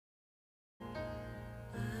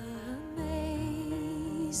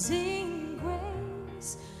Amazing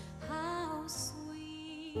grace, how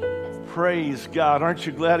sweet. Praise God. Aren't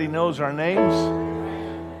you glad He knows our names?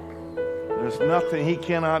 There's nothing He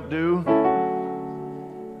cannot do.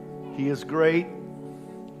 He is great,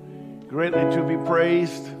 greatly to be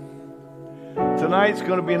praised. Tonight's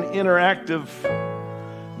going to be an interactive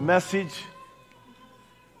message.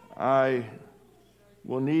 I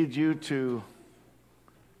will need you to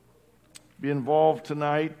be involved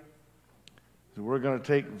tonight. We're going to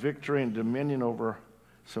take victory and dominion over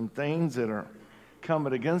some things that are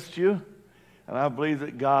coming against you. And I believe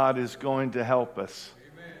that God is going to help us.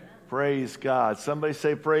 Amen. Praise God. Somebody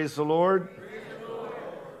say, praise the Lord. Praise the Lord.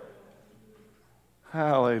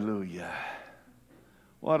 Hallelujah.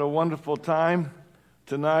 What a wonderful time.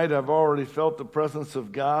 Tonight I've already felt the presence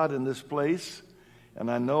of God in this place. And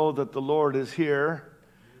I know that the Lord is here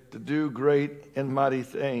to do great and mighty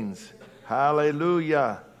things.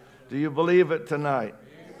 Hallelujah. Do you believe it tonight?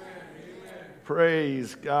 Amen.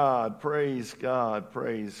 Praise God, praise God,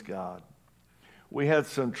 praise God. We had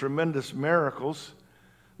some tremendous miracles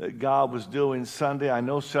that God was doing Sunday. I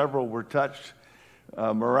know several were touched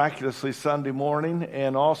miraculously Sunday morning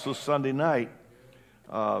and also Sunday night.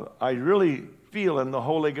 I really feel in the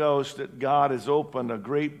Holy Ghost that God has opened a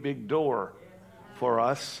great big door for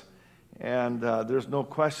us. And there's no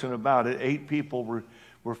question about it. 8 people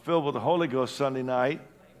were filled with the Holy Ghost Sunday night.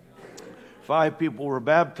 5 people were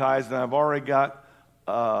baptized, and I've already got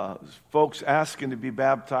folks asking to be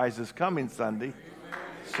baptized this coming Sunday.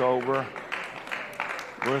 So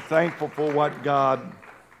we're thankful for what God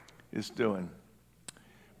is doing.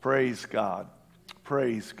 Praise God.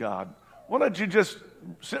 Praise God. Why don't you just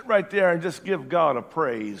sit right there and just give God a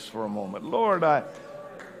praise for a moment. Lord, I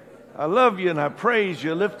love you and I praise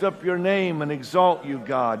you. Lift up your name and exalt you,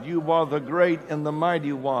 God. You are the great and the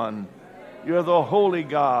mighty one. You're the holy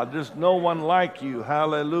God. There's no one like you.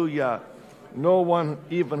 Hallelujah. No one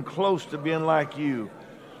even close to being like you.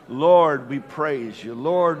 Lord, we praise you.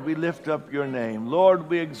 Lord, we lift up your name. Lord,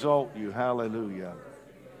 we exalt you. Hallelujah.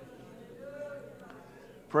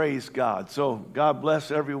 Praise God. So God bless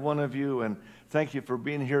every one of you, and thank you for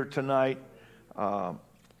being here tonight. Of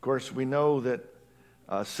course, we know that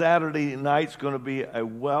Saturday night's going to be a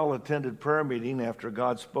well-attended prayer meeting after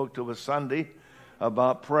God spoke to us Sunday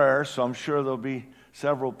about prayer, so I'm sure there'll be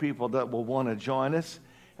several people that will want to join us,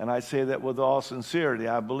 and I say that with all sincerity.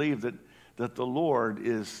 I believe that the Lord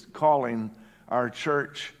is calling our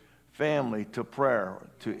church family to prayer,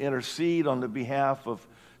 to intercede on the behalf of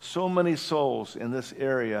so many souls in this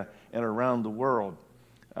area and around the world.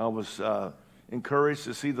 I was encouraged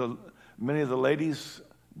to see many of the ladies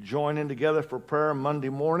joining together for prayer Monday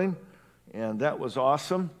morning, and that was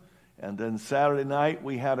awesome. And then Saturday night,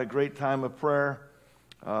 we had a great time of prayer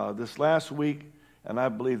this last week, and I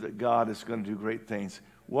believe that God is going to do great things.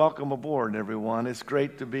 Welcome aboard, everyone. It's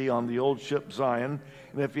great to be on the old ship Zion.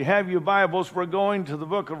 And if you have your Bibles, we're going to the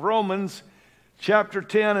book of Romans, chapter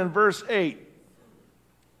 10 and verse 8.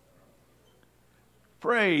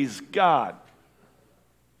 Praise God.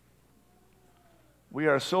 We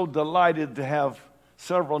are so delighted to have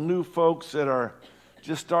several new folks that are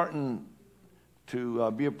just starting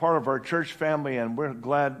to be a part of our church family, and we're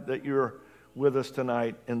glad that you're with us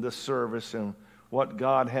tonight in this service. And what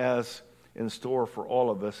God has in store for all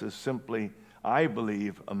of us is simply, I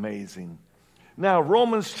believe, amazing. Now,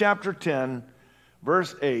 Romans chapter 10,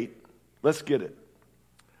 verse 8, let's get it.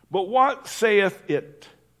 But what saith it?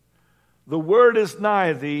 The word is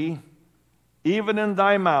nigh thee, even in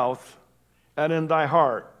thy mouth and in thy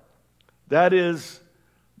heart. That is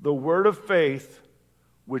the word of faith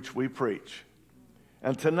which we preach.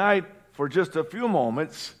 And tonight, for just a few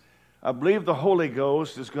moments, I believe the Holy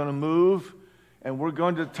Ghost is going to move, and we're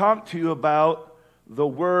going to talk to you about the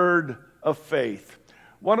word of faith.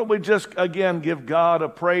 Why don't we just, again, give God a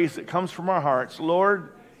praise that comes from our hearts.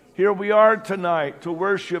 Lord, here we are tonight to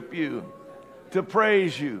worship you, to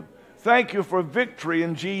praise you. Thank you for victory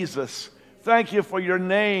in Jesus. Thank you for your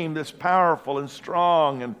name that's powerful and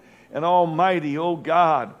strong and almighty, oh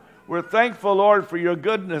God. We're thankful, Lord, for your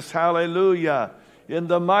goodness. Hallelujah. In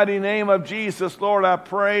the mighty name of Jesus, Lord, I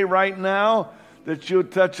pray right now that you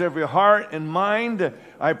touch every heart and mind.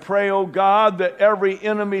 I pray, oh God, that every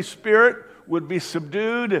enemy spirit would be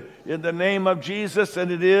subdued in the name of Jesus, and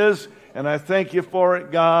it is. And I thank you for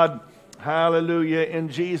it, God. Hallelujah. In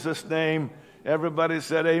Jesus' name, everybody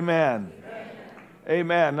said amen.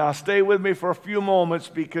 Amen. Now stay with me for a few moments,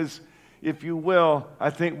 because if you will, I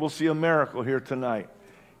think we'll see a miracle here tonight.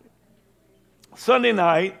 Sunday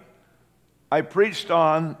night, I preached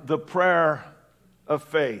on the prayer of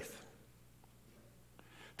faith.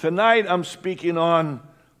 Tonight, I'm speaking on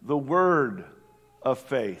the word of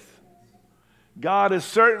faith. God has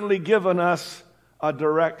certainly given us a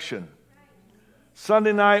direction.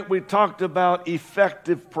 Sunday night we talked about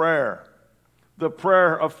effective prayer, the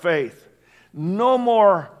prayer of faith. No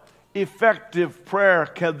more effective prayer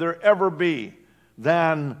can there ever be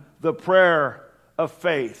than the prayer of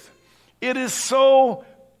faith. It is so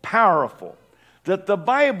powerful that the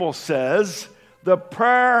Bible says the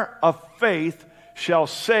prayer of faith shall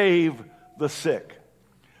save the sick.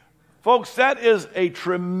 Folks, that is a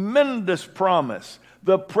tremendous promise.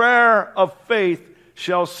 The prayer of faith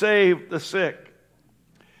shall save the sick.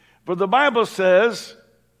 For the Bible says,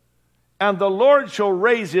 and the Lord shall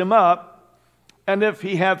raise him up, and if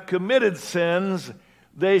he hath committed sins,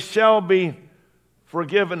 they shall be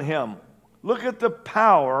forgiven him. Look at the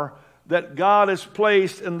power that God has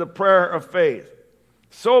placed in the prayer of faith.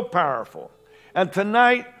 So powerful. And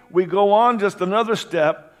tonight we go on just another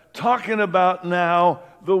step, talking about now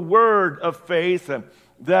the word of faith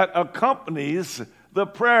that accompanies the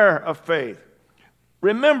prayer of faith.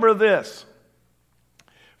 Remember this.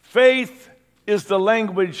 Faith is the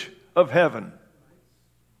language of heaven.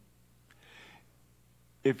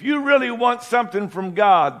 If you really want something from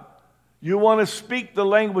God, you want to speak the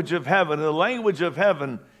language of heaven. The language of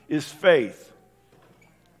heaven is faith.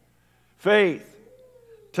 Faith.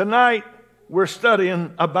 Tonight, we're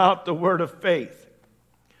studying about the word of faith.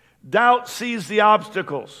 Doubt sees the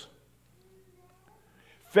obstacles.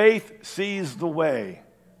 Faith sees the way.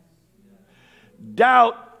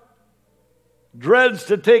 Doubt dreads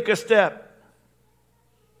to take a step.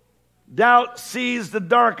 Doubt sees the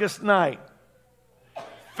darkest night.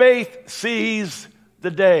 Faith sees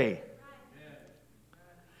the day.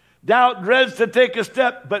 Doubt dreads to take a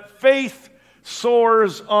step, but faith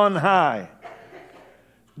soars on high.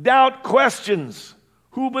 Doubt questions,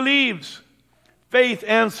 who believes? Faith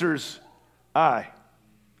answers, I.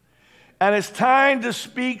 And it's time to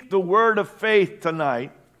speak the word of faith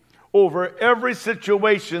tonight over every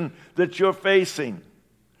situation that you're facing.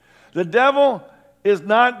 The devil is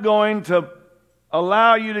not going to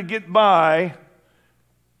allow you to get by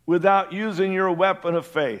without using your weapon of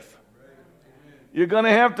faith. You're going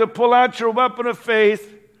to have to pull out your weapon of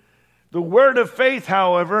faith. The word of faith,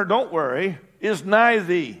 however, don't worry, is nigh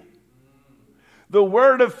thee. The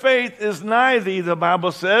word of faith is nigh thee, the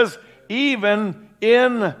Bible says, even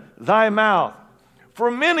in thy mouth.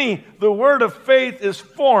 For many, the word of faith is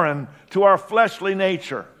foreign to our fleshly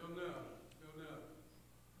nature.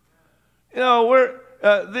 You know,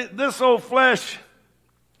 this old flesh,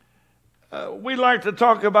 we like to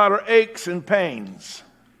talk about our aches and pains.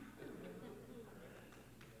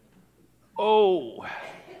 Oh,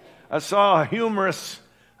 I saw a humorous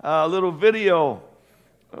little video,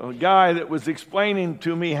 a guy that was explaining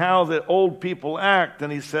to me how the old people act,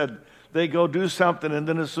 and he said they go do something, and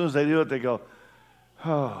then as soon as they do it, they go,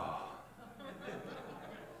 oh.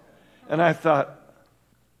 And I thought,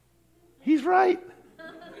 he's right.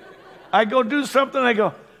 I go do something, and I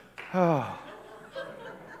go, oh.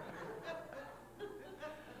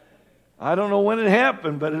 I don't know when it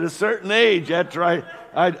happened, but at a certain age, after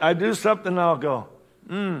I do something, I'll go,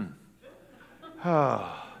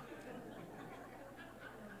 oh.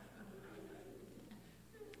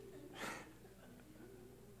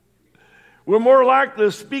 We're more likely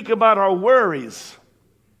to speak about our worries.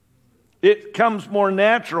 It comes more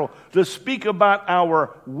natural to speak about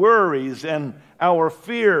our worries and our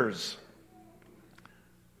fears.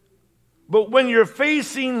 But when you're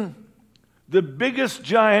facing the biggest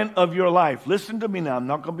giant of your life, listen to me now, I'm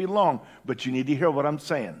not going to be long, but you need to hear what I'm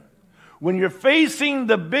saying. When you're facing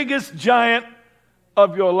the biggest giant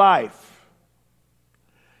of your life,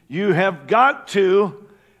 you have got to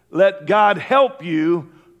let God help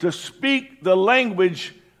you to speak the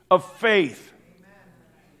language of faith.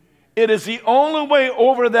 It is the only way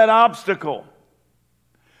over that obstacle.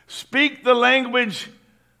 Speak the language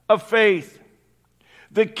of faith.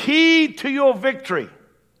 The key to your victory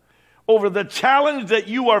over the challenge that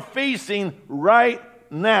you are facing right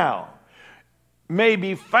now may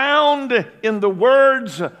be found in the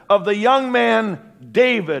words of the young man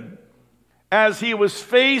David as he was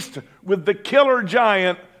faced with the killer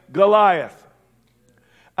giant Goliath.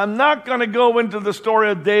 I'm not going to go into the story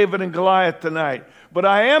of David and Goliath tonight, but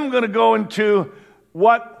I am going to go into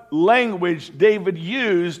what language David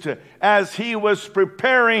used as he was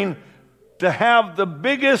preparing to have the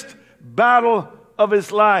biggest battle of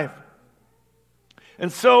his life.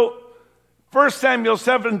 And so, 1 Samuel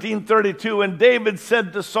 17:32, and David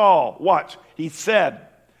said to Saul, watch, he said,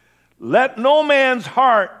 let no man's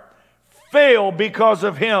heart fail because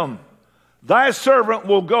of him. Thy servant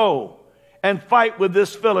will go and fight with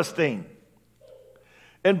this Philistine.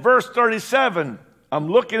 In verse 37, I'm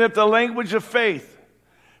looking at the language of faith.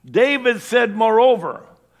 David said, moreover,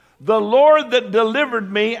 the Lord that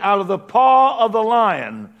delivered me out of the paw of the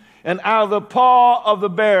lion and out of the paw of the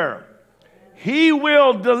bear, he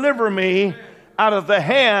will deliver me out of the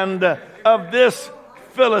hand of this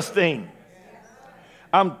Philistine.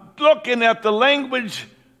 I'm looking at the language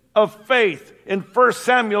of faith in 1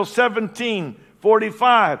 Samuel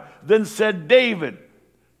 17:45. Then said David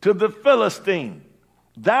to the Philistine,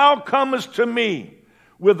 thou comest to me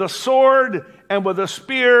with a sword and with a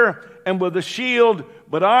spear and with a shield,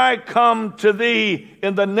 but I come to thee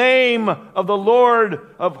in the name of the Lord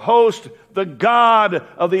of hosts, the God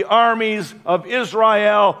of the armies of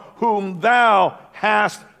Israel, whom thou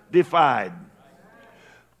hast defied.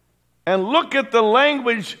 And look at the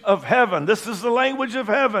language of heaven. This is the language of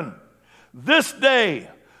heaven. This day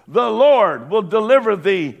the Lord will deliver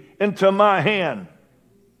thee into my hand,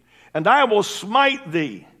 and I will smite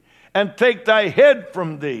thee and take thy head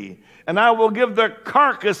from thee, and I will give the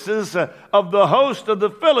carcasses of the host of the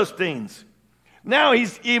Philistines. Now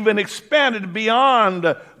he's even expanded beyond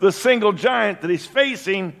the single giant that he's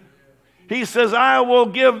facing. He says, I will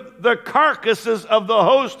give the carcasses of the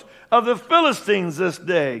host of the Philistines this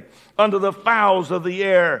day unto the fowls of the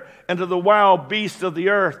air and to the wild beasts of the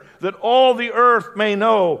earth, that all the earth may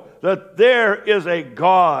know that there is a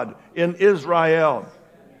God in Israel.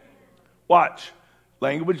 Watch.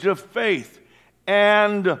 Language of faith.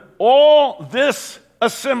 And all this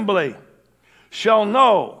assembly shall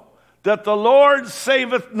know that the Lord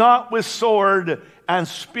saveth not with sword and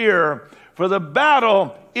spear, for the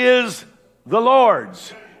battle is the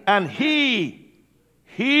Lord's, and he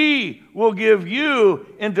will give you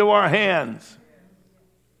into our hands.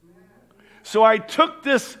 So I took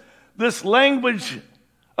this language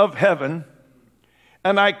of heaven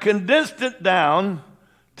and I condensed it down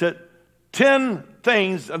to 10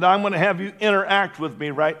 things that I'm going to have you interact with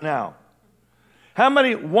me right now. How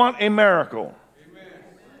many want a miracle? Amen.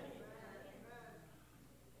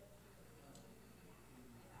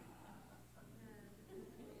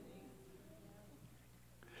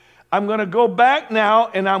 I'm going to go back now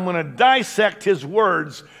and I'm going to dissect his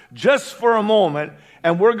words just for a moment,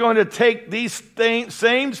 and we're going to take these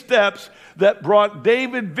same steps that brought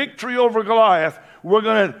David victory over Goliath. We're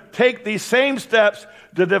going to take these same steps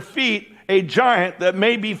to defeat a giant that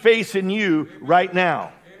may be facing you right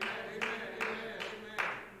now.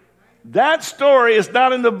 That story is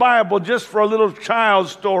not in the Bible just for a little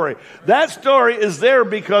child's story. That story is there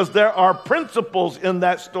because there are principles in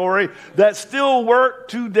that story that still work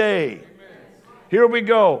today. Here we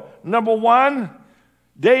go. Number one,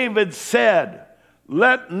 David said,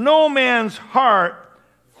 let no man's heart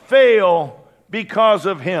fail because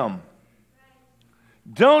of him.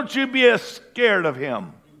 Don't you be scared of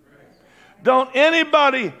him. Don't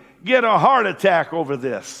anybody get a heart attack over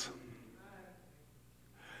this.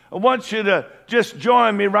 I want you to just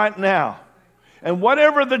join me right now. And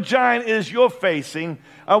whatever the giant is you're facing,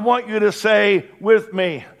 I want you to say with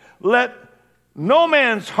me, let no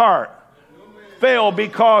man's heart fail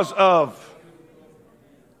because of.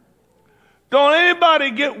 Don't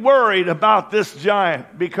anybody get worried about this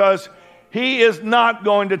giant, because he is not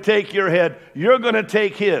going to take your head. You're going to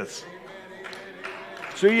take his.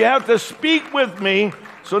 So you have to speak with me.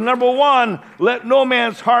 So number one, let no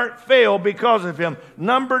man's heart fail because of him.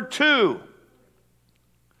 Number two,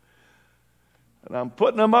 and I'm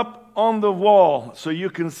putting them up on the wall so you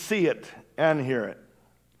can see it and hear it.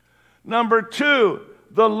 Number two,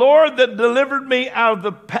 the Lord that delivered me out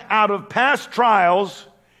of past trials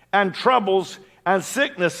and troubles and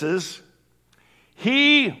sicknesses,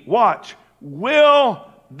 he, watch, will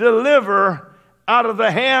deliver out of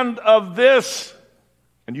the hand of this,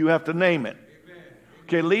 and you have to name it.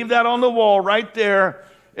 Okay, leave that on the wall right there.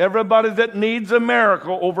 Everybody that needs a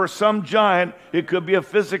miracle over some giant, it could be a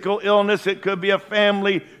physical illness, it could be a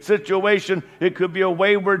family situation, it could be a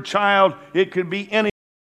wayward child, it could be any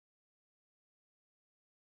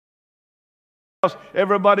else.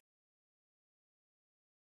 Everybody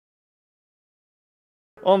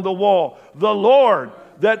on the wall. The Lord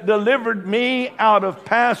that delivered me out of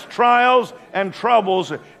past trials and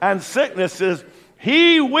troubles and sicknesses,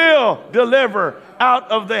 he will deliver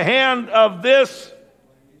out of the hand of this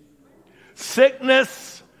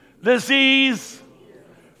sickness, disease,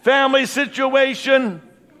 family situation.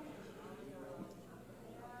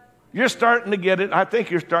 You're starting to get it. I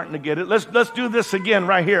think you're starting to get it. Let's do this again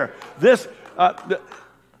right here. This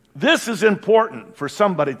is important for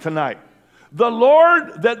somebody tonight. The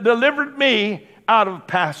Lord that delivered me out of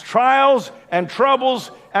past trials and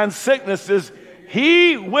troubles and sicknesses,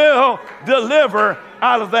 He will deliver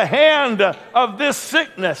out of the hand of this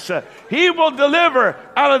sickness. He will deliver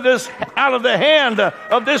out of the hand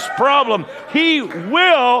of this problem. He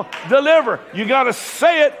will deliver. You got to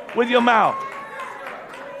say it with your mouth.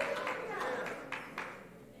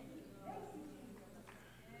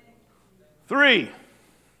 Three,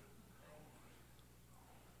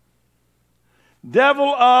 devil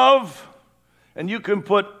of, and you can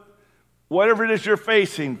put whatever it is you're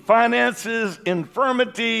facing, finances,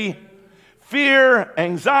 infirmity, fear,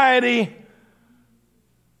 anxiety,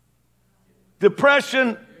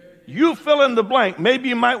 depression, you fill in the blank. Maybe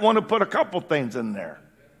you might want to put a couple things in there.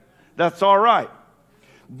 That's all right.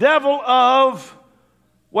 Devil of,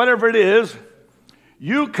 whatever it is,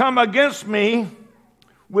 you come against me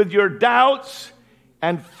with your doubts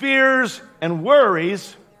and fears and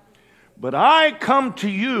worries, but I come to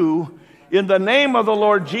you in the name of the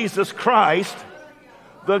Lord Jesus Christ,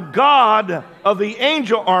 the God of the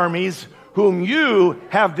angel armies, whom you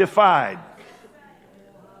have defied.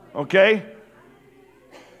 Okay?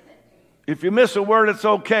 If you miss a word, it's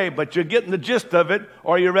okay, but you're getting the gist of it.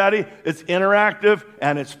 Are you ready? It's interactive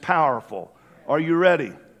and it's powerful. Are you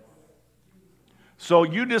ready? So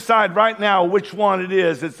you decide right now which one it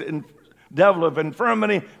is. It's devil of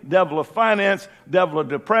infirmity, devil of finance, devil of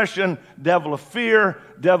depression, devil of fear,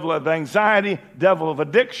 devil of anxiety, devil of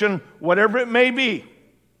addiction, whatever it may be.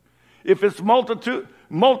 If it's multiples,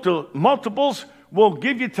 we'll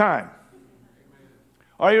give you time.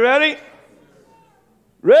 Are you ready?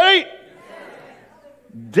 Ready?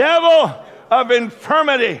 Devil of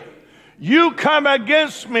infirmity, you come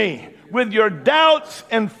against me with your doubts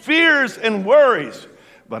and fears and worries.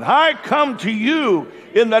 But I come to you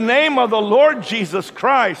in the name of the Lord Jesus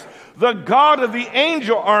Christ, the God of the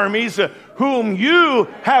angel armies, whom you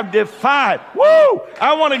have defied. Woo!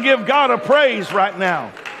 I want to give God a praise right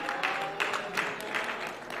now.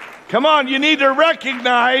 Come on, you need to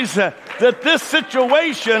recognize that this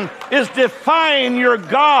situation is defying your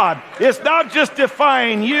God. It's not just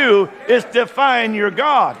defying you, it's defying your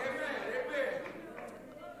God.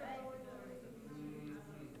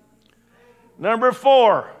 Number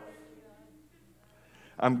 4,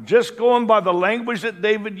 I'm just going by the language that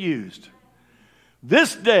David used.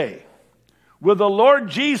 This day will the Lord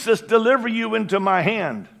Jesus deliver you into my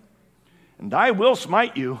hand, and I will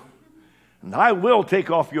smite you, and I will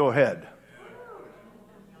take off your head.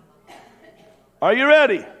 Are you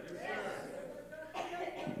ready?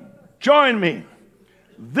 Join me.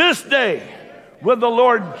 This day will the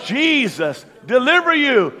Lord Jesus deliver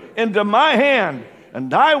you into my hand,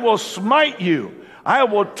 and I will smite you. I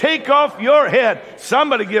will take off your head.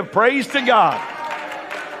 Somebody give praise to God.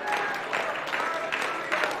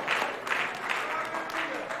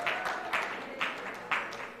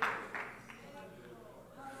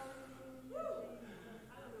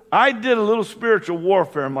 I did a little spiritual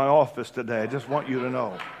warfare in my office today. I just want you to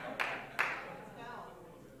know.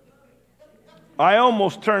 I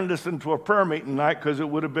almost turned this into a prayer meeting tonight because it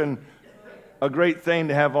would have been a great thing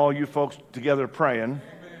to have all you folks together praying.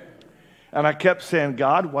 And I kept saying,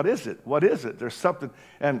 God, what is it? What is it? There's something.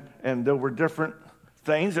 And there were different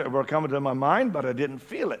things that were coming to my mind, but I didn't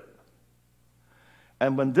feel it.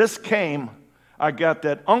 And when this came, I got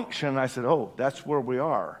that unction. I said, oh, that's where we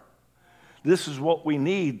are. This is what we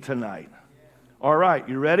need tonight. All right,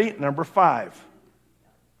 you ready? Number 5.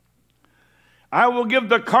 I will give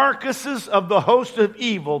the carcasses of the host of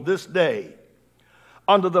evil this day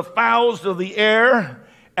unto the fowls of the air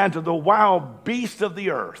and to the wild beasts of the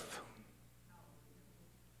earth.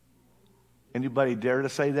 Anybody dare to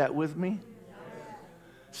say that with me?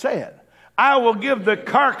 Say it. I will give the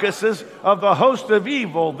carcasses of the host of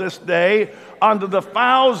evil this day unto the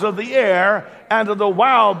fowls of the air and to the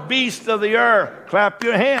wild beasts of the earth. Clap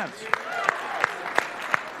your hands.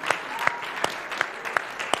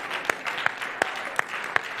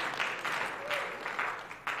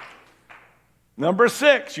 Number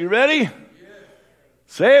 6, you ready? Yes.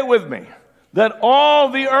 Say it with me. That all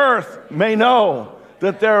the earth may know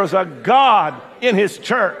that there is a God in his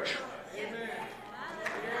church. Amen.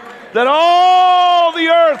 That all the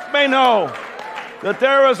earth may know that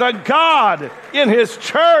there is a God in his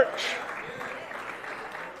church.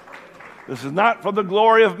 This is not for the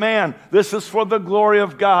glory of man. This is for the glory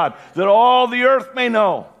of God. That all the earth may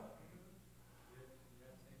know.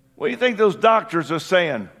 What do you think those doctors are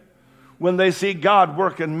saying when they see God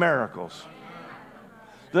working miracles?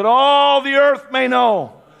 That all the earth may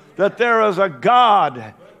know that there is a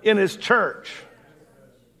God in his church.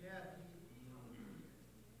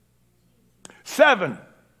 7.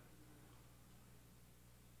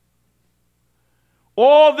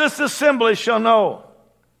 All this assembly shall know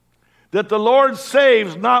that the Lord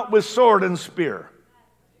saves not with sword and spear.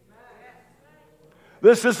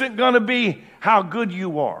 This isn't going to be how good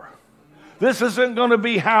you are. This isn't going to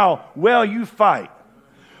be how well you fight.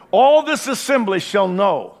 All this assembly shall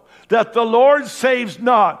know that the Lord saves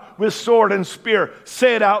not with sword and spear.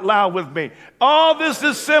 Say it out loud with me. All this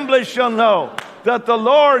assembly shall know that the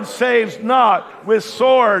Lord saves not with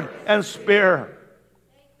sword and spear.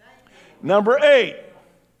 Number 8.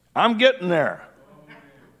 I'm getting there.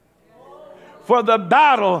 For the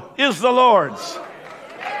battle is the Lord's.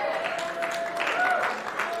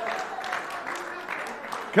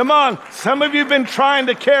 Come on, some of you have been trying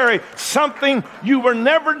to carry something you were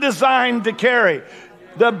never designed to carry.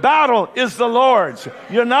 The battle is the Lord's.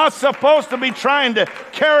 You're not supposed to be trying to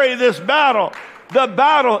carry this battle. The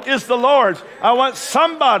battle is the Lord's. I want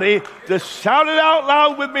somebody to shout it out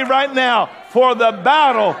loud with me right now. For the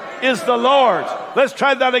battle is the Lord's. Let's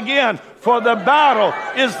try that again. For the battle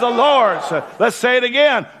is the Lord's. Let's say it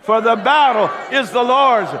again. For the battle is the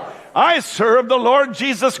Lord's. I serve the Lord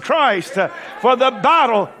Jesus Christ, for the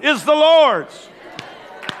battle is the Lord's.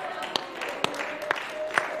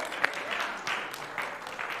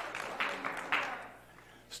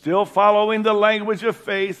 Still following the language of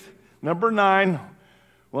faith. Number 9.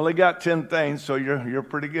 Well, I got 10 things, so you're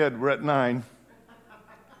pretty good. We're at 9.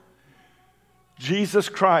 Jesus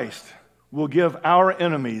Christ will give our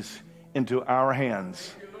enemies into our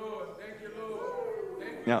hands.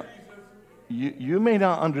 Now, you may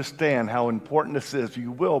not understand how important this is.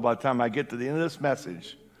 You will by the time I get to the end of this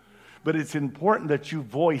message. But it's important that you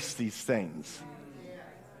voice these things.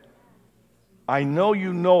 I know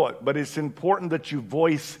you know it, but it's important that you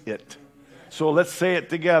voice it. So let's say it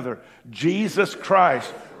together. Jesus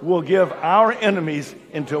Christ will give our enemies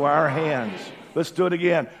into our hands. Let's do it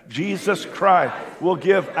again. Jesus Christ will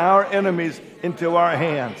give our enemies into our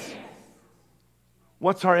hands.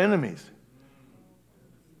 What's our enemies?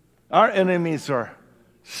 Our enemies are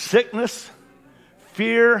sickness,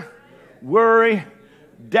 fear, worry,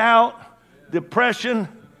 doubt, depression,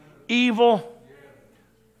 evil,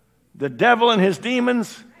 the devil and his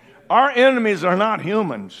demons. Our enemies are not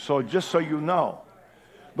human, so just so you know.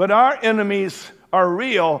 But our enemies are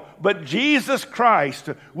real, but Jesus Christ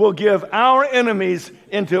will give our enemies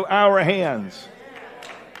into our hands.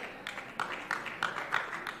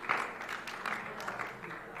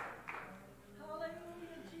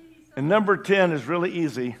 And number 10 is really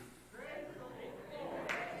easy.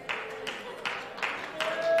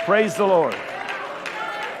 Praise the Lord.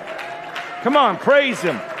 Come on, praise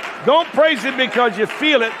Him. Don't praise Him because you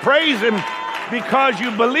feel it. Praise Him because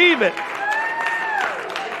you believe it.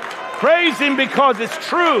 Praise Him because it's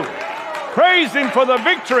true. Praise Him for the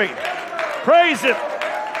victory. Praise Him.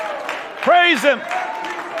 Praise Him.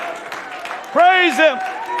 Praise Him.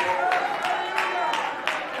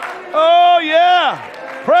 Oh, yeah.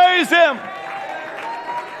 Praise Him.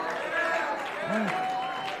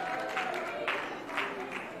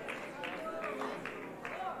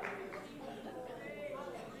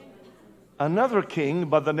 Another king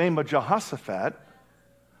by the name of Jehoshaphat,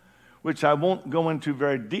 which I won't go into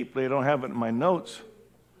very deeply, I don't have it in my notes,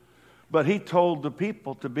 but he told the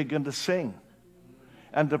people to begin to sing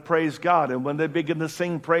and to praise God. And when they begin to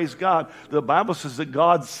sing, praise God, the Bible says that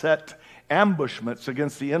God set ambushments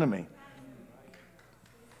against the enemy.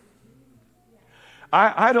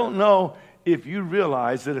 I don't know if you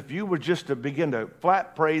realize that if you were just to begin to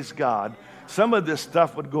flat praise God, some of this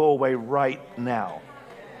stuff would go away right now.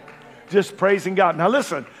 Just praising God. Now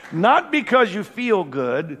listen, not because you feel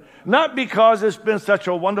good, not because it's been such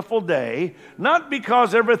a wonderful day, not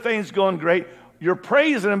because everything's going great. You're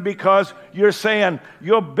praising Him because you're saying,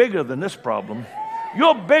 you're bigger than this problem.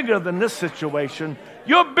 You're bigger than this situation.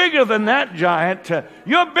 You're bigger than that giant.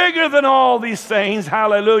 You're bigger than all these things.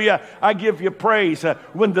 Hallelujah. I give you praise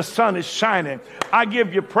when the sun is shining. I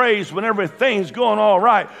give you praise when everything's going all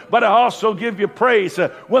right. But I also give you praise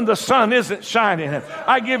when the sun isn't shining.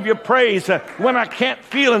 I give you praise when I can't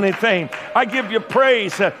feel anything. I give you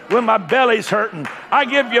praise when my belly's hurting. I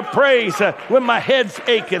give you praise when my head's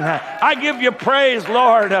aching. I give you praise,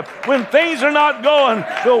 Lord, when things are not going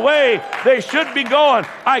the way they should be going.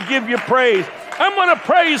 I give you praise. I'm going to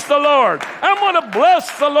praise the Lord. I'm going to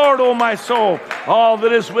bless the Lord, oh my soul. All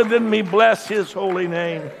that is within me, bless His holy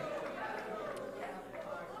name.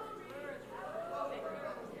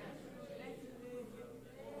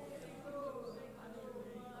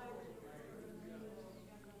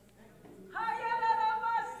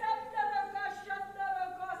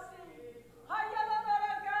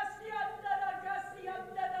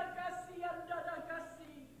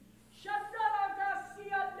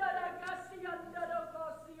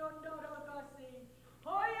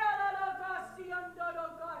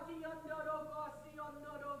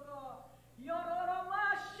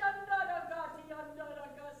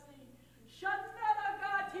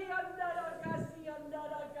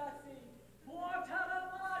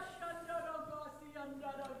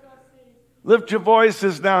 Lift your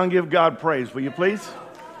voices now and give God praise, will you please?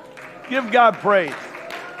 Give God praise.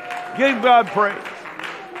 Give God praise.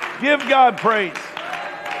 Give God praise.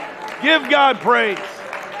 Give God praise.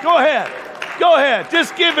 Go ahead. Go ahead.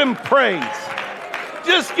 Just give him praise.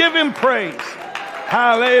 Just give him praise.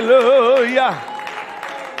 Hallelujah.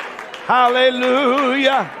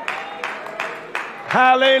 Hallelujah.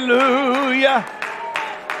 Hallelujah.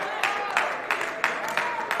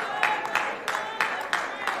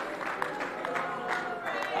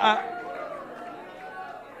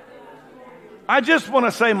 I just want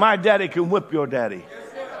to say my daddy can whip your daddy.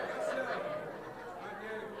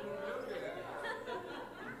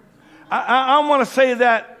 I want to say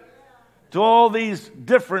that to all these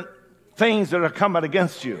different things that are coming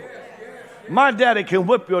against you. My daddy can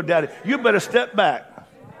whip your daddy. You better step back.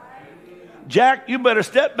 Jack, you better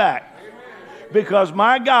step back. Because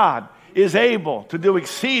my God is able to do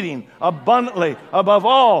exceeding abundantly above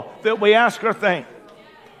all that we ask or think.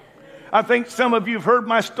 I think some of you have heard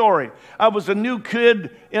my story. I was a new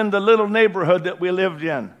kid in the little neighborhood that we lived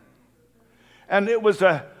in. And it was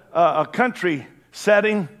a country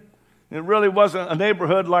setting. It really wasn't a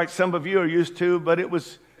neighborhood like some of you are used to, but it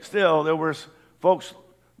was still, there was folks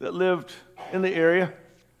that lived in the area.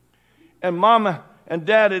 And Mama and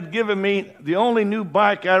Dad had given me the only new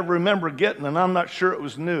bike I remember getting, and I'm not sure it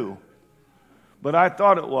was new, but I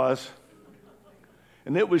thought it was.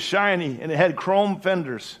 And it was shiny, and it had chrome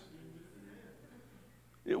fenders.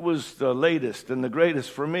 It was the latest and the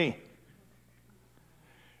greatest for me.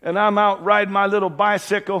 And I'm out riding my little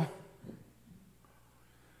bicycle.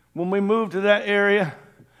 When we moved to that area,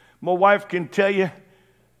 my wife can tell you,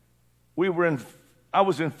 I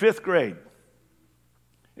was in 5th grade.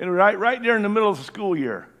 And right there in the middle of the school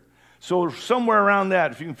year. So somewhere around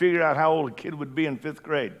that, if you can figure out how old a kid would be in 5th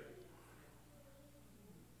grade.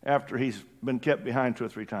 After he's been kept behind 2 or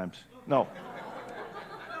 3 times. No.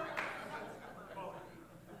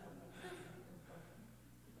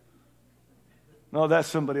 No, that's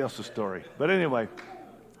somebody else's story. But anyway,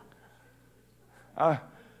 I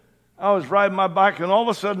was riding my bike, and all of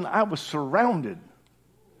a sudden, I was surrounded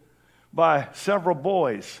by several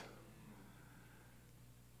boys.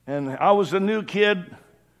 And I was a new kid,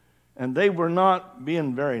 and they were not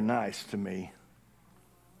being very nice to me.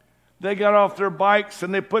 They got off their bikes,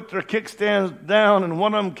 and they put their kickstands down, and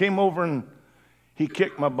one of them came over, and he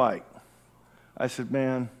kicked my bike. I said,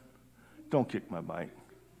 man, don't kick my bike.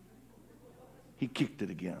 He kicked it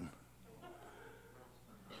again.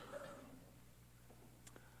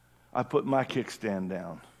 I put my kickstand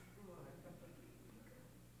down.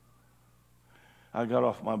 I got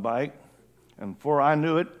off my bike, and before I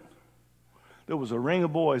knew it, there was a ring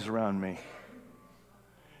of boys around me.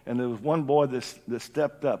 And there was one boy that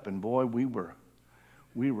stepped up, and boy, we were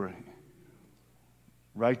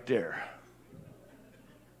right there.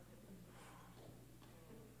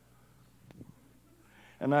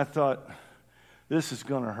 And I thought, this is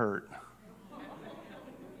going to hurt.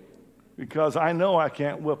 Because I know I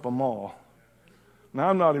can't whip them all. Now,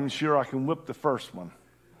 I'm not even sure I can whip the first one.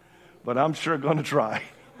 But I'm sure going to try.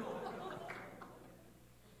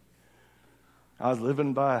 I was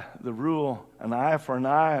living by the rule, an eye for an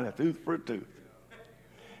eye and a tooth for a tooth.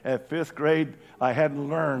 At 5th grade, I hadn't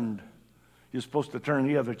learned you're supposed to turn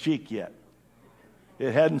the other cheek yet.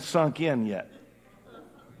 It hadn't sunk in yet.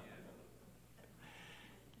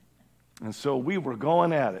 And so we were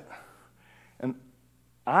going at it. And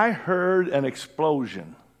I heard an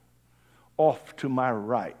explosion off to my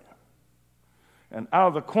right. And out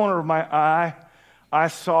of the corner of my eye, I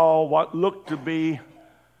saw what looked to be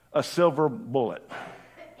a silver bullet.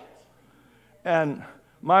 And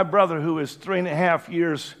my brother, who is 3.5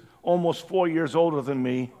 years, almost 4 years older than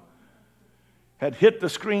me, had hit the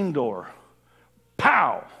screen door.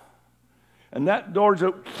 Pow! And that door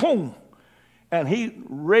just, boom! And he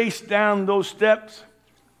raced down those steps,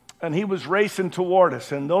 and he was racing toward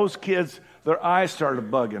us. And those kids, their eyes started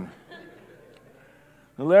bugging.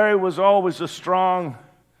 Larry was always a strong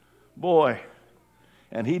boy,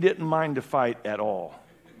 and he didn't mind to fight at all.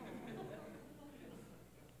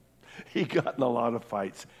 He got in a lot of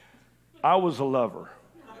fights. I was a lover.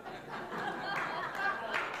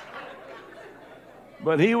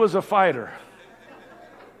 But he was a fighter.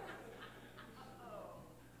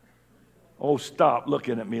 Oh, stop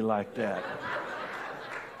looking at me like that.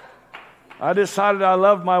 I decided I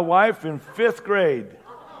loved my wife in 5th grade.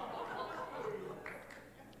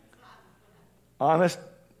 Honest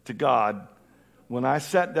to God, when I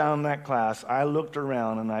sat down in that class, I looked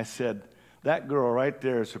around and I said, that girl right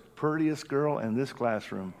there is the prettiest girl in this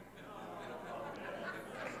classroom.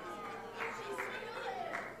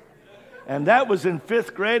 And that was in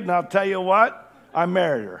 5th grade, and I'll tell you what, I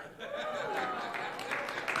married her.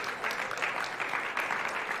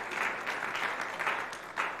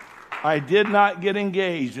 I did not get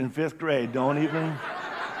engaged in 5th grade. Don't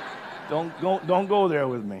go there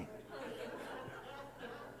with me.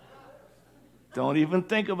 Don't even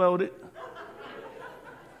think about it.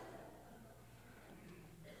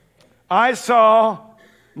 I saw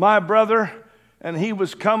my brother, and he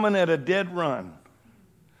was coming at a dead run.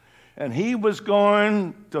 And he was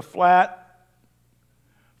going to flatten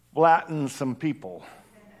some people.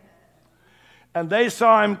 And they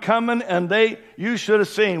saw him coming, and you should have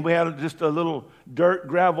seen, we had just a little dirt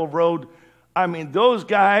gravel road. I mean, those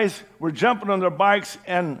guys were jumping on their bikes,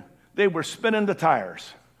 and they were spinning the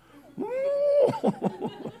tires.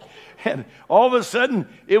 And all of a sudden,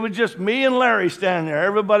 it was just me and Larry standing there.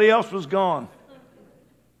 Everybody else was gone.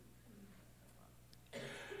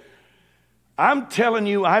 I'm telling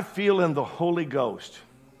you, I feel in the Holy Ghost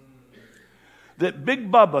that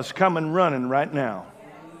Big Bubba's coming running right now.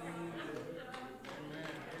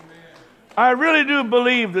 I really do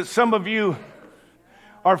believe that some of you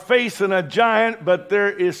are facing a giant, but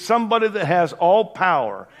there is somebody that has all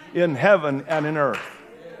power in heaven and in earth.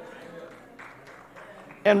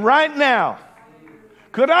 And right now,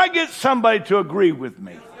 could I get somebody to agree with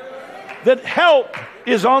me that help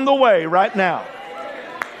is on the way right now?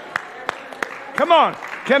 Come on,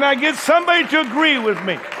 can I get somebody to agree with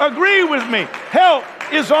me? Agree with me. Help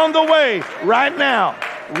is on the way right now.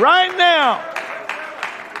 Right now.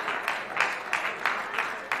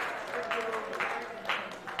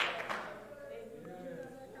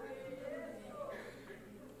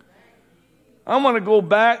 I'm going to go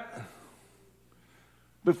back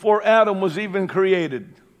before Adam was even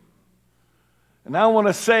created. And I want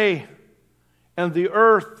to say, and the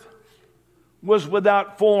earth was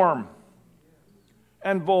without form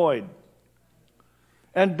and void,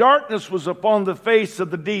 and darkness was upon the face of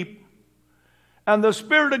the deep, and the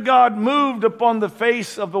Spirit of God moved upon the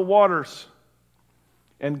face of the waters.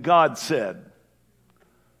 And God said,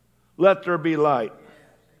 "Let there be light."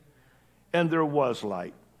 And there was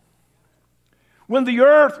light. When the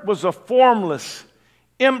earth was a formless,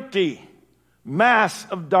 empty mass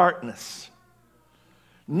of darkness,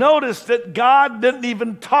 notice that God didn't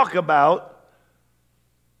even talk about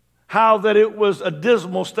how that it was a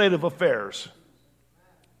dismal state of affairs.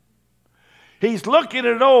 He's looking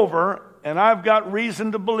it over, and I've got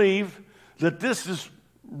reason to believe that this is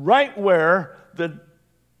right where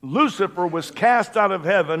Lucifer was cast out of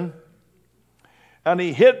heaven, and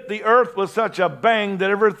he hit the earth with such a bang that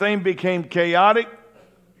everything became chaotic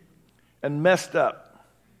and messed up.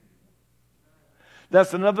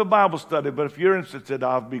 That's another Bible study, but if you're interested,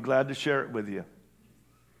 I'll be glad to share it with you.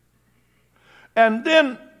 And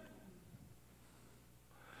then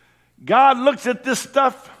God looks at this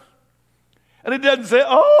stuff, and he doesn't say,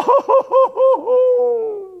 "Oh."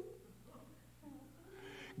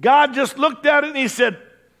 God just looked at it and he said,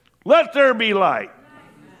 "Let there be light."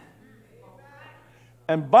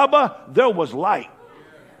 And Bubba, there was light.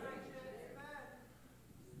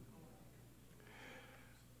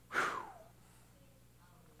 Whew.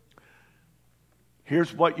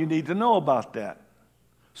 Here's what you need to know about that.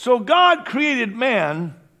 So God created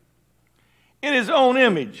man in his own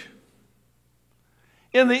image.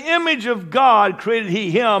 In the image of God created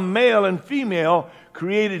he him, male and female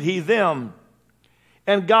created he them.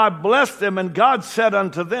 And God blessed them, and God said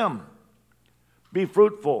unto them, "Be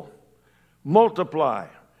fruitful, multiply,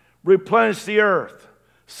 replenish the earth,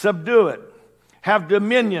 subdue it, have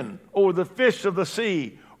dominion over the fish of the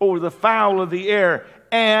sea, over the fowl of the air,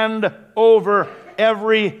 and over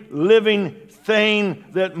every living thing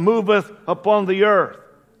that moveth upon the earth."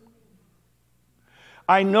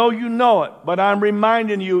 I know you know it, but I'm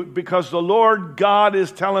reminding you because the Lord God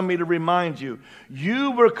is telling me to remind you.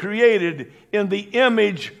 You were created in the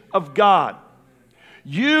image of God.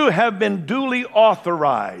 You have been duly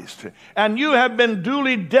authorized, and you have been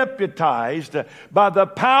duly deputized by the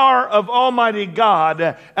power of Almighty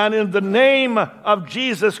God and in the name of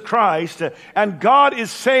Jesus Christ. And God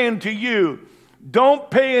is saying to you, don't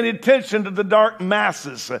pay any attention to the dark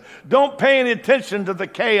masses. Don't pay any attention to the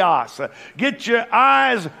chaos. Get your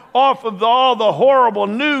eyes off of all the horrible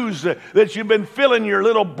news that you've been filling your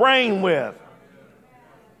little brain with,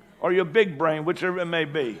 or your big brain, whichever it may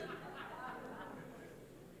be.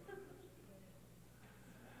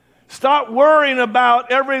 Stop worrying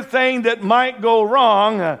about everything that might go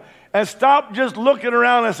wrong, and stop just looking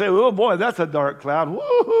around and say, "Oh boy, that's a dark cloud.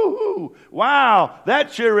 Woo-hoo-hoo. Wow,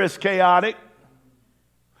 that sure is chaotic."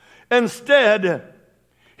 Instead,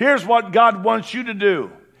 here's what God wants you to do.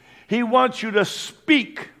 He wants you to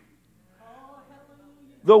speak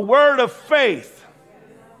the word of faith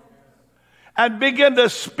and begin to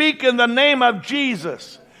speak in the name of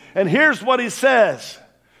Jesus. And here's what he says: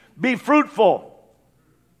 be fruitful,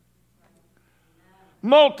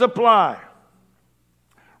 multiply,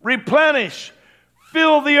 replenish,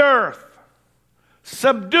 fill the earth,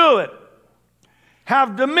 subdue it,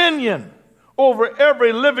 have dominion over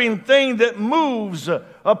every living thing that moves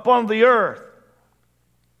upon the earth.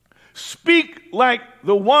 Speak like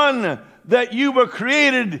the one that you were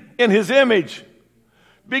created in his image.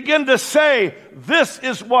 Begin to say, this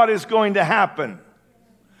is what is going to happen.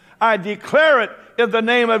 I declare it in the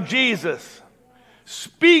name of Jesus.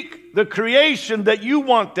 Speak the creation that you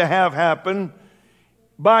want to have happen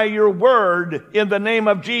by your word in the name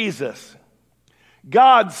of Jesus.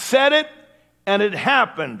 God said it, and it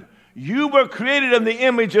happened. You were created in the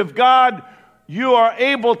image of God. You are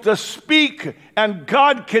able to speak, and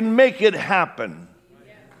God can make it happen.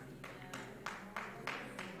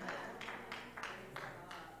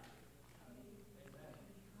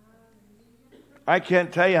 I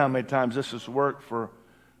can't tell you how many times this has worked for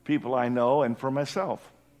people I know and for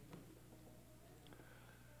myself.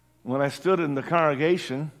 When I stood in the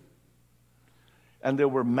congregation and there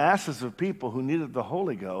were masses of people who needed the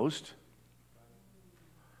Holy Ghost,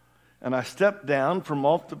 and I stepped down from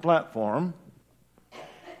off the platform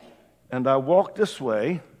and I walked this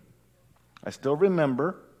way, I still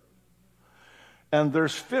remember, and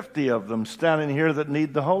there's 50 of them standing here that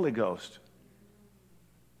need the Holy Ghost.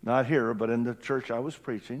 Not here, but in the church I was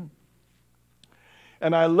preaching.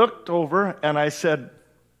 And I looked over and I said,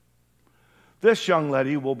 this young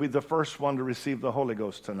lady will be the first one to receive the Holy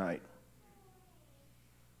Ghost tonight.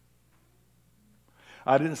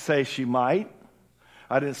 I didn't say she might.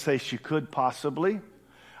 I didn't say she could possibly.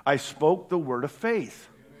 I spoke the word of faith.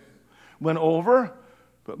 Went over,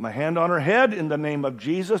 put my hand on her head in the name of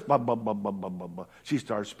Jesus. Bah, bah, bah, bah, bah, bah, bah. She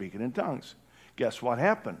started speaking in tongues. Guess what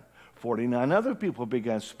happened? 49 other people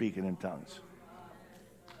began speaking in tongues.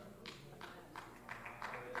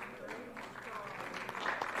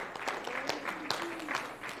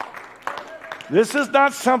 This is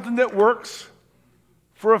not something that works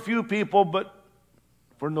for a few people, but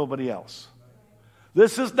for nobody else.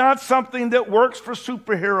 This is not something that works for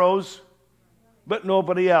superheroes, but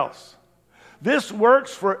nobody else. This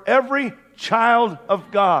works for every child of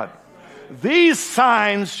God. These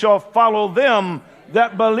signs shall follow them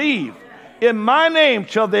that believe. In my name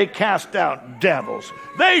shall they cast out devils.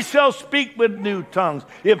 They shall speak with new tongues.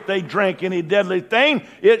 If they drink any deadly thing,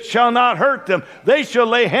 it shall not hurt them. They shall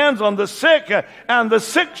lay hands on the sick, and the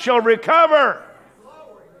sick shall recover.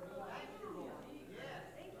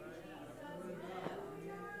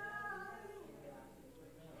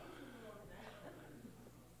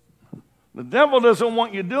 The devil doesn't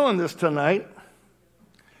want you doing this tonight,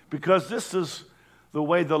 because this is the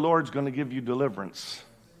way the Lord's going to give you deliverance.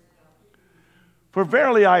 For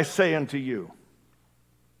verily I say unto you,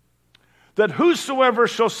 that whosoever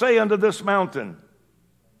shall say unto this mountain,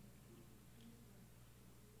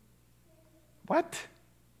 what?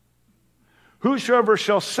 Whosoever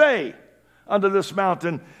shall say unto this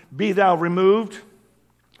mountain, be thou removed,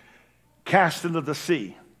 cast into the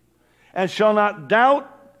sea, and shall not doubt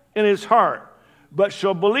in his heart, but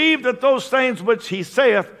shall believe that those things which he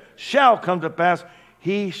saith shall come to pass,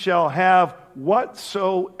 he shall have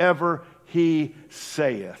whatsoever he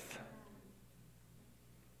saith.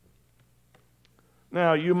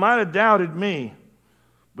 Now, you might have doubted me,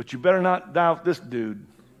 but you better not doubt this dude.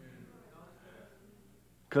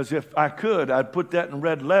 Because if I could, I'd put that in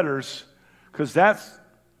red letters, because that's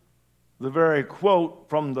the very quote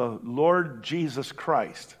from the Lord Jesus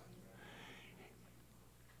Christ.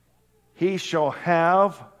 He shall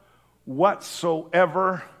have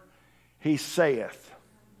whatsoever he saith.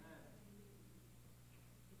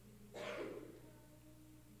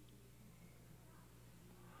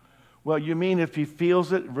 Well, you mean if he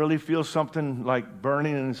feels it, really feels something like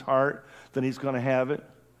burning in his heart, then he's going to have it?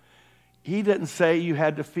 He didn't say you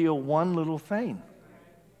had to feel one little thing.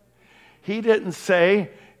 He didn't say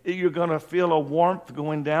you're going to feel a warmth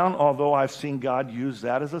going down, although I've seen God use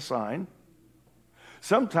that as a sign.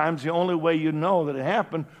 Sometimes the only way you know that it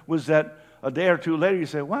happened was that a day or two later you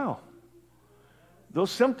say, wow, those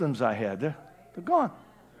symptoms I had, they're gone.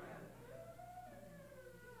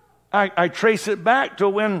 I trace it back to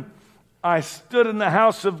when I stood in the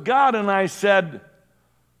house of God and I said,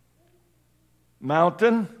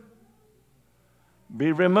 mountain,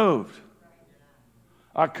 be removed.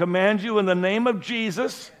 I command you in the name of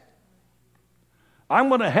Jesus, I'm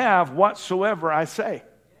going to have whatsoever I say.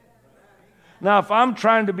 Now, if I'm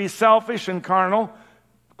trying to be selfish and carnal,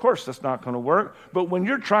 course, that's not going to work. But when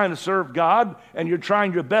you're trying to serve God and you're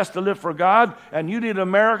trying your best to live for God and you need a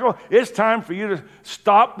miracle, it's time for you to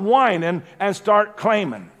stop whining and start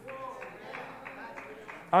claiming.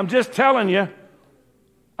 I'm just telling you,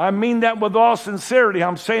 I mean that with all sincerity.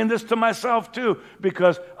 I'm saying this to myself too,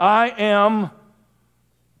 because I'm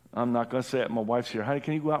not going to say it. My wife's here. Honey,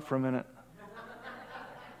 can you go out for a minute?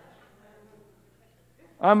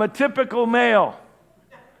 I'm a typical male.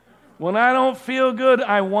 When I don't feel good,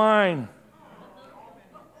 I whine.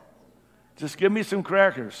 Just give me some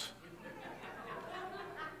crackers.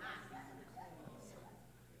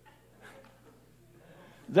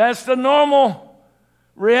 That's the normal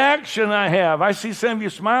reaction I have. I see some of you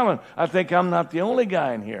smiling. I think I'm not the only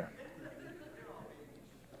guy in here.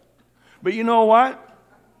 But you know what?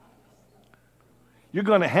 You're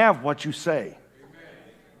going to have what you say.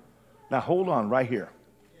 Now hold on right here.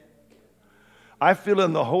 I feel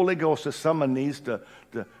in the Holy Ghost that someone needs to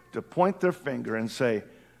point their finger and say,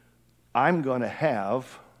 I'm going to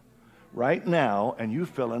have right now, and you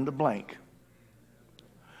fill in the blank.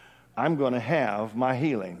 I'm going to have my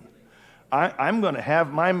healing. I'm going to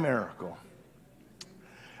have my miracle.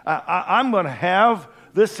 I'm going to have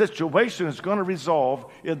this situation is going to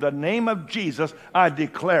resolve in the name of Jesus. I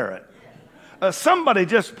declare it. Somebody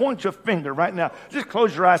just point your finger right now. Just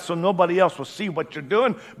close your eyes so nobody else will see what you're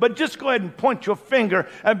doing. But just go ahead and point your finger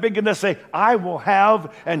and begin to say, I will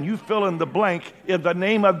have, and you fill in the blank, in the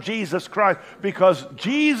name of Jesus Christ. Because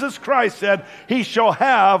Jesus Christ said, he shall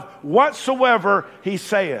have whatsoever he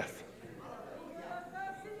saith.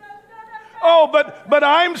 Oh, but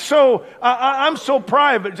I'm so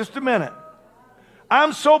private. Just a minute.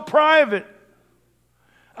 I'm so private.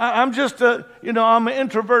 I'm just I'm an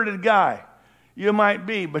introverted guy. You might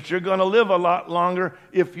be, but you're going to live a lot longer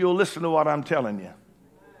if you'll listen to what I'm telling you.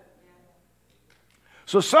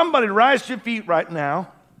 So somebody rise to your feet right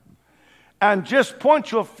now and just point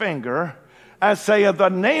your finger and say, in the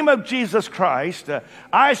name of Jesus Christ,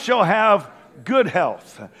 I shall have good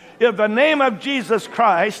health. In the name of Jesus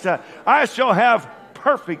Christ, I shall have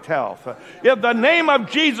perfect health. In the name of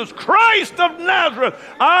Jesus Christ of Nazareth,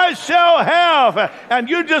 I shall have. And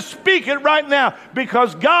you just speak it right now,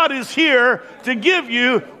 because God is here to give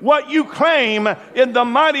you what you claim in the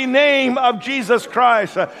mighty name of Jesus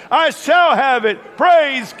Christ. I shall have it.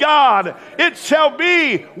 Praise God. It shall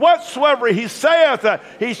be whatsoever he saith,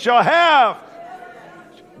 he shall have.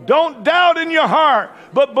 Don't doubt in your heart,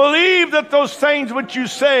 but believe that those things which you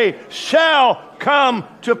say shall come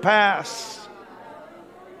to pass.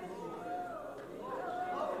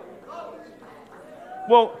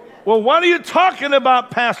 Well, what are you talking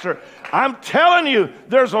about, Pastor? I'm telling you,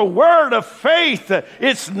 there's a word of faith.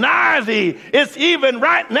 It's nigh thee. It's even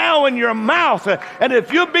right now in your mouth. And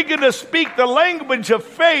if you begin to speak the language of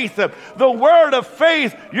faith, the word of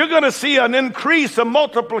faith, you're going to see an increase, a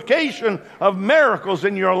multiplication of miracles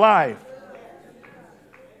in your life.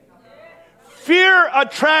 Fear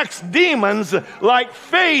attracts demons like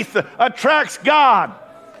faith attracts God.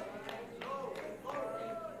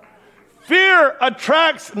 Fear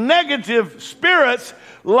attracts negative spirits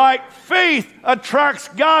like faith attracts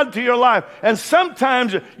God to your life. And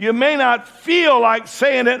sometimes you may not feel like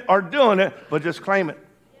saying it or doing it, but just claim it.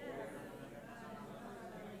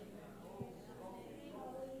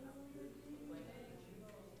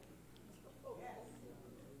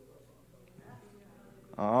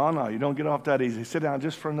 Oh, no, you don't get off that easy. Sit down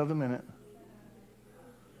just for another minute.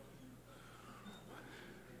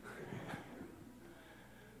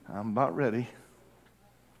 I'm about ready.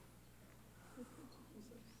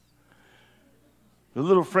 The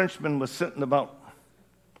little Frenchman was sitting about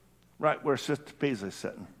right where Sister Pisa is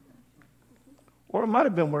sitting. Or it might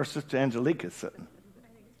have been where Sister Angelica is sitting.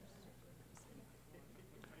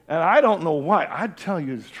 And I don't know why. I tell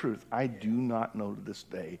you the truth. I do not know to this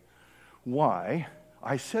day why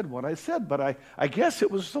I said what I said, but I guess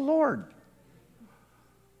it was the Lord.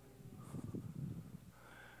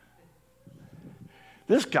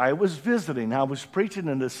 This guy was visiting. I was preaching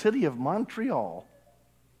in the city of Montreal.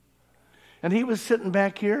 And he was sitting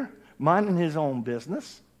back here, minding his own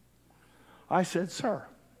business. I said, sir,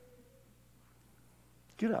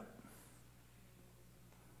 get up.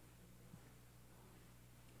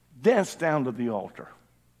 Dance down to the altar.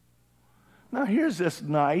 Now here's this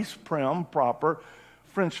nice, prim, proper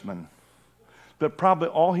Frenchman. But probably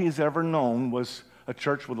all he's ever known was a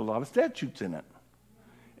church with a lot of statutes in it.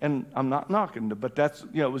 And I'm not knocking, but that's,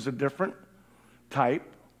 it was a different type.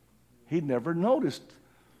 He'd never noticed.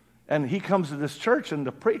 And he comes to this church, and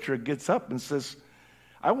the preacher gets up and says,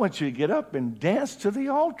 I want you to get up and dance to the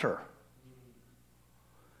altar.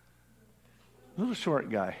 Little short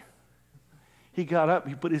guy. He got up,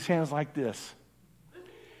 he put his hands like this.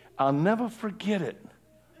 I'll never forget it.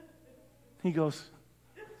 He goes,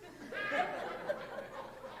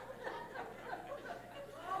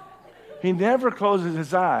 he never closes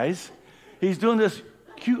his eyes. He's doing this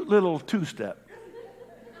cute little two-step.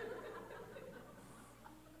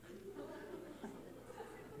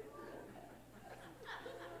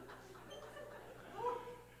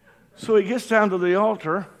 So he gets down to the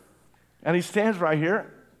altar, and he stands right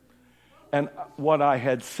here. And what I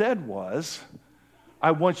had said was,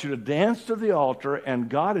 I want you to dance to the altar, and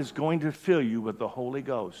God is going to fill you with the Holy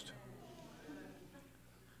Ghost.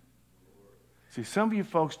 See, some of you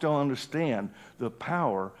folks don't understand the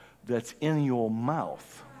power that's in your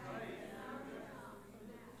mouth.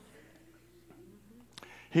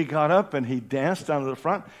 He got up and he danced down to the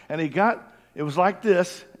front, and it was like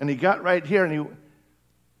this, and he got right here, and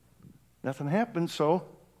nothing happened, so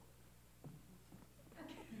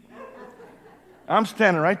I'm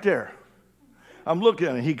standing right there. I'm looking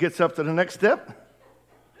at him. He gets up to the next step.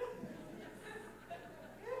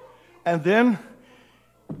 And then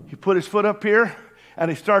he put his foot up here and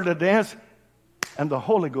he started to dance, and the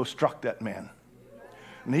Holy Ghost struck that man.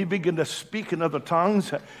 And he began to speak in other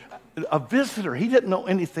tongues. A visitor, he didn't know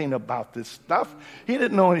anything about this stuff. He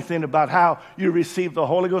didn't know anything about how you receive the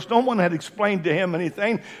Holy Ghost. No one had explained to him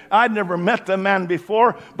anything. I'd never met the man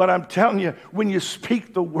before, but I'm telling you, when you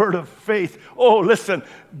speak the word of faith, oh, listen,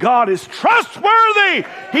 God is trustworthy.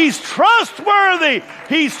 He's trustworthy.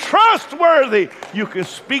 He's trustworthy. You can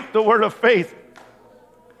speak the word of faith.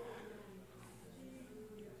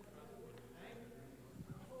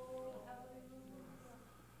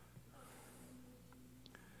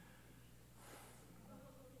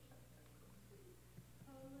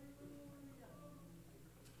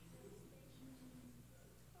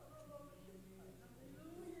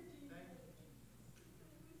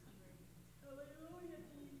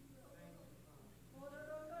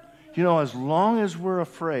 You know, as long as we're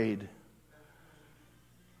afraid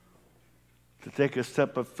to take a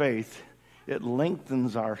step of faith, it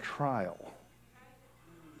lengthens our trial.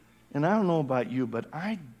 And I don't know about you, but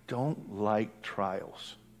I don't like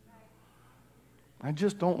trials. I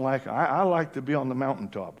just don't like it. I like to be on the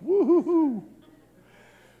mountaintop. Woo-hoo-hoo.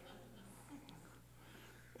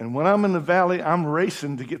 And when I'm in the valley, I'm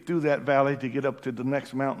racing to get through that valley to get up to the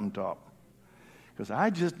next mountaintop. Because I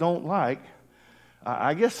just don't like...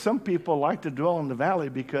 I guess some people like to dwell in the valley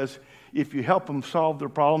because if you help them solve their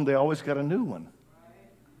problem, they always got a new one.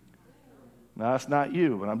 Now, that's not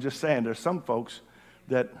you, but I'm just saying there's some folks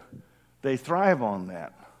that they thrive on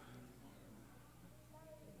that.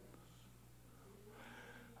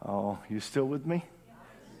 Oh, you still with me?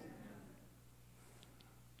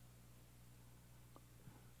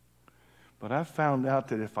 But I've found out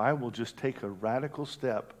that if I will just take a radical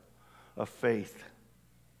step of faith,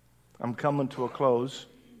 I'm coming to a close.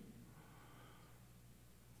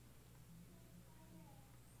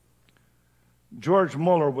 George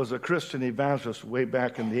Muller was a Christian evangelist way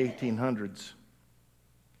back in the 1800s.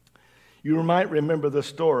 You might remember the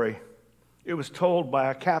story. It was told by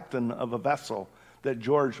a captain of a vessel that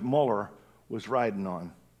George Muller was riding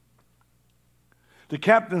on. The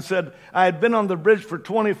captain said, I had been on the bridge for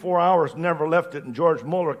 24 hours, never left it, and George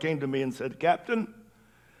Muller came to me and said, Captain,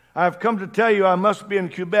 I have come to tell you I must be in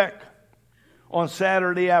Quebec on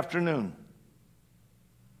Saturday afternoon.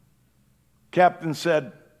 Captain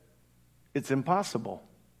said, it's impossible.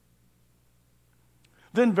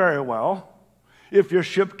 Then very well. If your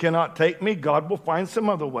ship cannot take me, God will find some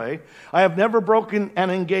other way. I have never broken an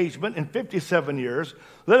engagement in 57 years.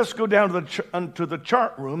 Let us go down to the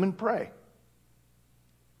chart room and pray.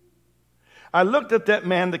 I looked at that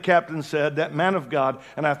man, the captain said, that man of God,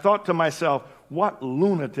 and I thought to myself, what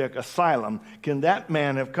lunatic asylum can that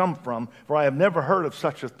man have come from? For I have never heard of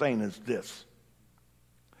such a thing as this.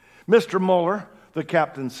 Mr. Muller, the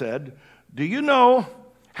captain said, do you know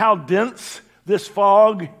how dense this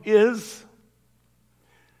fog is?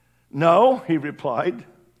 No, he replied.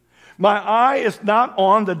 My eye is not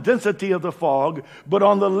on the density of the fog, but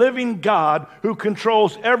on the living God who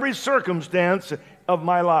controls every circumstance of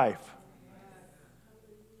my life.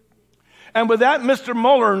 And with that, Mr.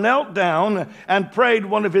 Muller knelt down and prayed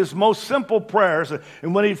one of his most simple prayers.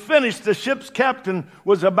 And when he finished, the ship's captain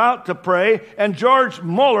was about to pray, and George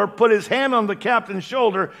Muller put his hand on the captain's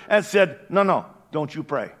shoulder and said, no, don't you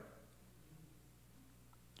pray.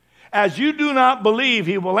 As you do not believe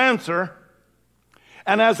he will answer,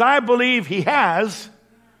 and as I believe he has,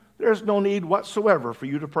 there's no need whatsoever for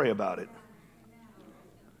you to pray about it.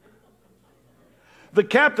 The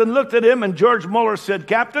captain looked at him, and George Muller said,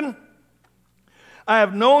 Captain, I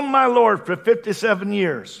have known my Lord for 57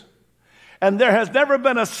 years, And there has never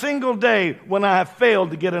been a single day when I have failed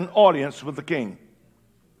to get an audience with the king.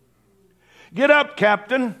 Get up,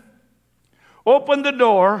 captain. Open the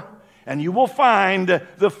door, and you will find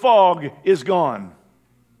the fog is gone.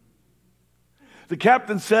 The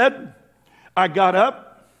captain said, I got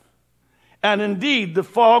up, and indeed the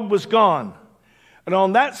fog was gone. And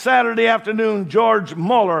on that Saturday afternoon, George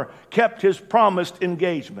Muller kept his promised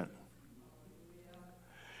engagement.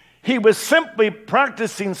 He was simply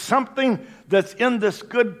practicing something that's in this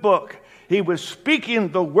good book. He was speaking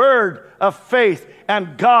the word of faith,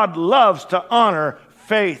 and God loves to honor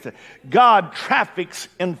faith. God traffics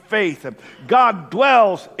in faith. God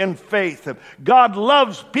dwells in faith. God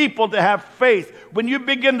loves people to have faith. When you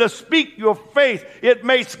begin to speak your faith, it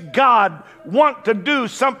makes God want to do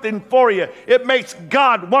something for you. It makes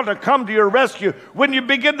God want to come to your rescue. When you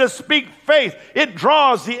begin to speak faith, it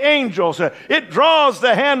draws the angels. It draws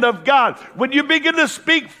the hand of God. When you begin to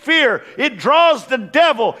speak fear, it draws the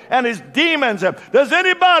devil and his demons. Does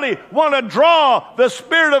anybody want to draw the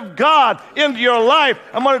Spirit of God into your life?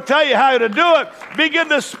 I'm going to tell you how to do it. Begin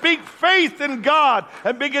to speak faith in God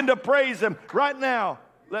and begin to praise Him. Right now,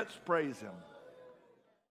 let's praise Him.